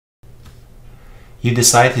You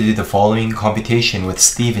decide to do the following computation with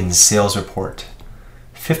Steven's sales report.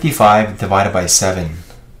 55 divided by 7.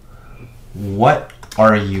 What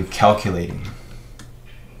are you calculating?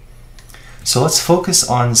 So let's focus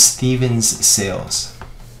on Steven's sales.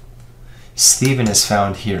 Steven is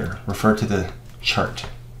found here. Refer to the chart.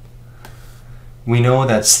 We know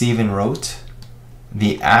that Steven wrote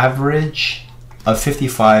the average of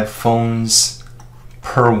 55 phones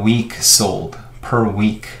per week sold. Per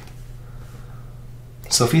week.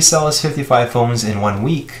 So if he sells 55 phones in 1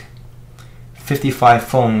 week, 55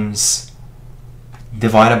 phones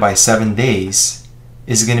divided by 7 days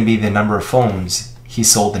is going to be the number of phones he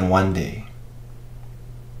sold in 1 day.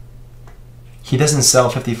 He doesn't sell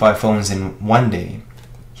 55 phones in 1 day.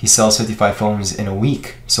 He sells 55 phones in a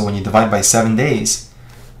week. So when you divide by 7 days,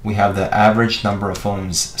 we have the average number of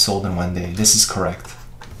phones sold in 1 day. This is correct.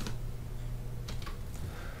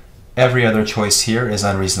 Every other choice here is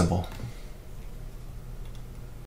unreasonable.